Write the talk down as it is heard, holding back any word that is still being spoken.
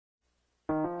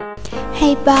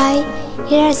Hey boy,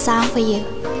 here is a song for you.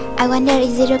 I wonder,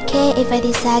 is it okay if I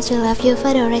decide to love you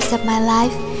for the rest of my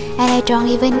life, and I don't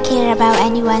even care about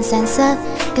anyone's answer,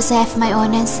 cause I have my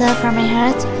own answer from my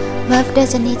heart. Love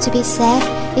doesn't need to be said,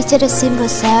 it's just a simple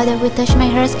sound that will touch my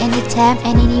heart anytime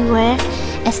and anywhere,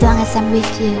 as long as I'm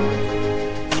with you.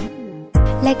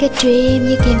 Like a dream,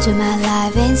 you came to my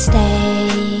life and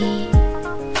stayed.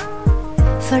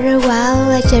 For a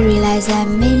while, I just realized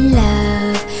I'm in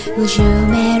love. Would you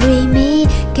marry me?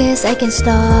 Cause I can't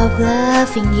stop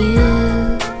loving you.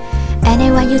 And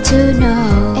I want you to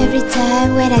know, every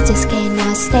time when I just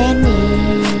cannot stand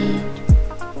it.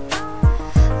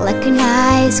 Like a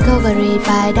night covered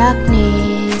by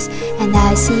darkness, and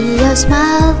I see your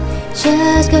smile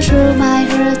just go through my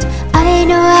heart. I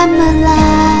know I'm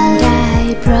alive,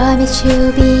 and I promise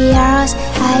you'll be yours.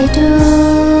 I do.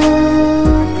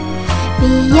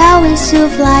 Be always to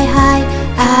fly high,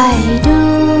 I do.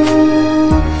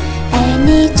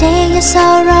 Anything your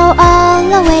sorrow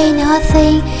all away,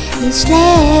 nothing is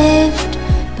left,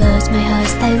 but my heart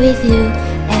stay with you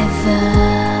ever.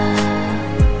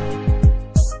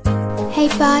 Hey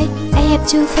boy, I have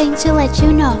two things to let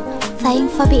you know.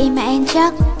 Thanks for being my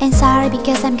angel, and sorry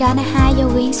because I'm gonna hide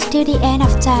your wings till the end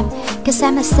of time. Cause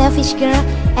I'm a selfish girl,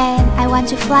 and I want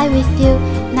to fly with you,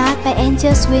 not by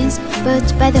angel's wings,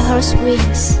 but by the horse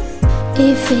wings.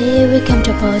 If it will come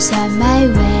to pass on my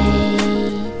way,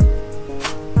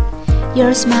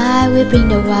 your smile will bring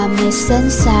the warmest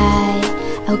sunshine.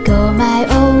 I'll go my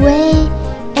own way,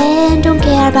 and don't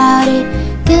care about it,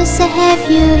 cause I have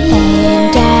you here.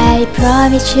 And I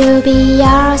promise you'll be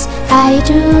yours, I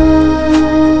do.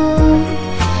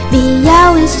 Be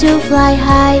always to fly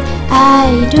high,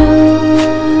 I do.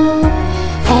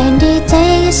 And it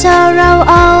takes sorrow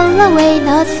all away,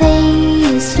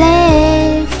 nothing is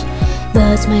left,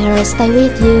 but my heart stay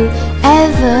with you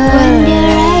ever. Wonder,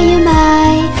 are you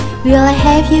mine? Will I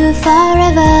have you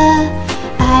forever?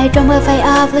 I don't afraid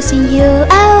of losing you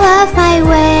out of my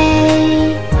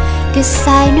way, cause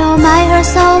I know my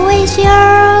heart's always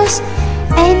yours.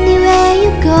 Anywhere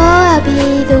you go, I'll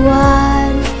be the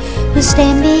one who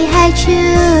stand behind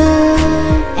you.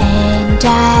 And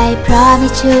I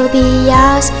promise you'll be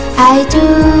yours, I do.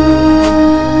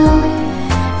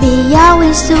 Be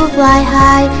always to fly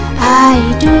high, I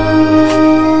do.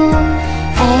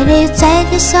 And it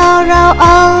takes your sorrow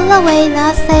all away,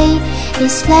 nothing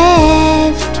is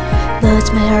left,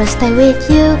 but my heart stay with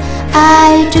you,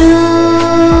 I do.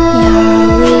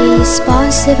 Your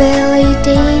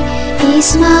responsibility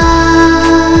is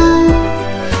mine,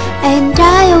 and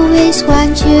I always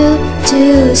want you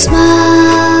to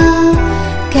smile,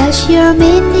 cause you're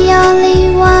mean the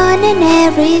only one and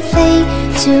everything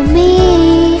to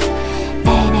me,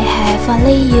 and I have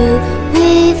only you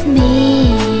with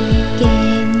me.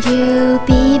 Can you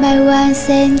be my one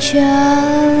essential?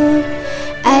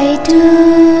 I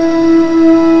do.